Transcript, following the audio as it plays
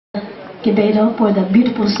Quevedo for the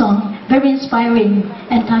beautiful song. Very inspiring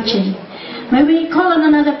and touching. May we call on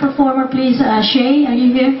another performer, please? Shay, are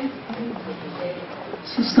you here?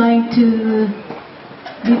 She's going to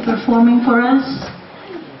be performing for us.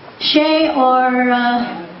 Shay, or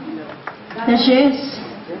there she is.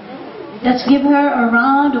 Let's give her a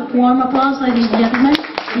round of warm applause, ladies and gentlemen.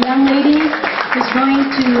 The young lady is going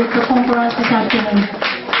to perform for us this afternoon.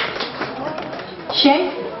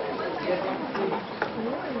 Shay?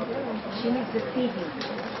 She needs the CD.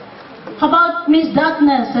 How about Miss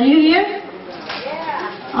Darkness? Are you here?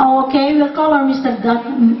 Yeah. Oh, okay. We'll call her Miss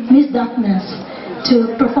Darkness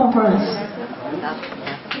to perform for us.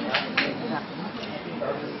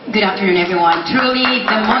 Good afternoon, everyone. Truly,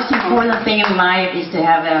 the most important thing in life is to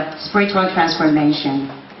have a spiritual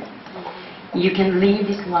transformation. You can live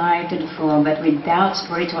this life to the full, but without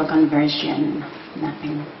spiritual conversion,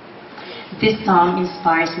 nothing. This song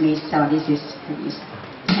inspires me, so this is for you.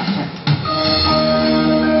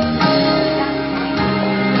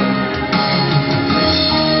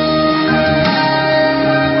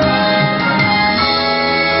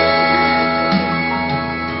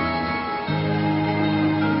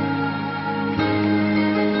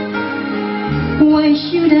 Why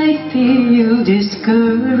should I feel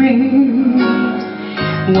discouraged?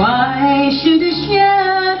 Why should the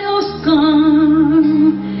shadows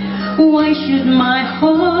come? Why should my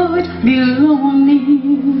heart be lonely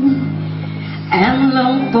and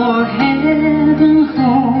long for heaven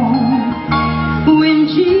home? When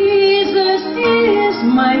Jesus is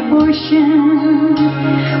my portion,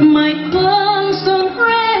 my constant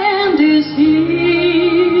friend is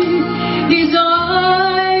He. His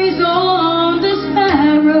eyes on the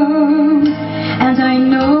sparrow, and I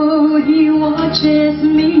know He watches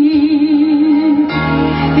me.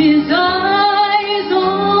 His eyes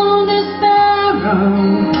on the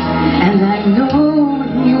sparrow, and I know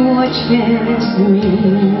He watches me.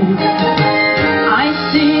 I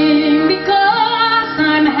sing because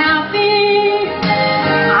I'm happy.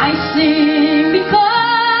 I sing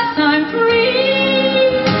because I'm free.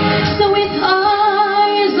 So His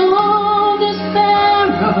eyes on the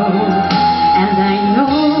sparrow, and I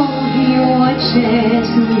know He watches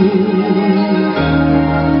me.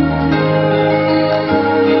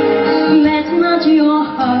 Let not your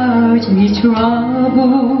heart be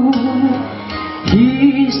troubled.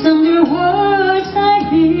 He's the words I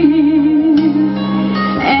hear,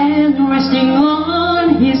 and resting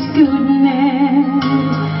on His goodness,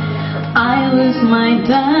 I lose my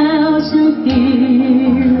doubts and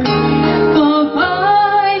fear. For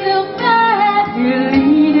by the path He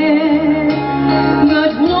leadeth,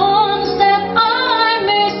 but one step I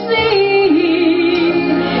may see.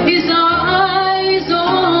 His eyes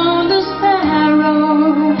on the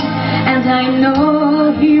sparrow, and I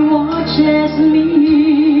know He watches me.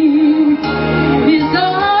 His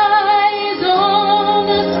eyes on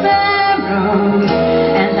the sparrow,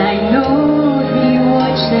 and I know He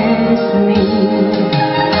watches me.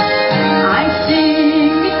 I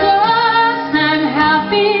sing because I'm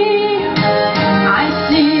happy. I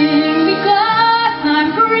sing because I'm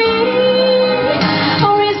free.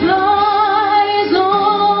 For His eyes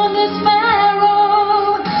on the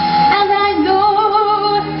sparrow, and I know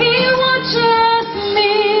He watches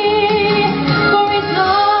me. For His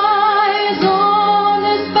eyes on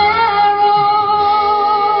the sparrow,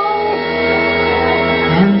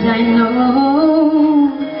 and I know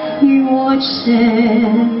He watches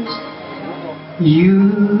you.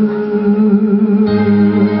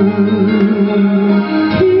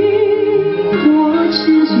 He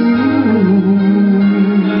watches you.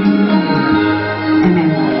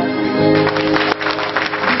 Amen.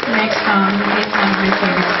 This next song is one of my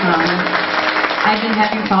favorite songs. I've been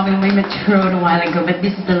having problem with my throat a while ago, but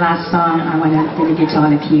this is the last song I want to dedicate to all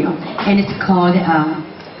of you. And it's called,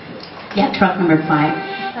 track number 5.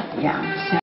 Yeah. So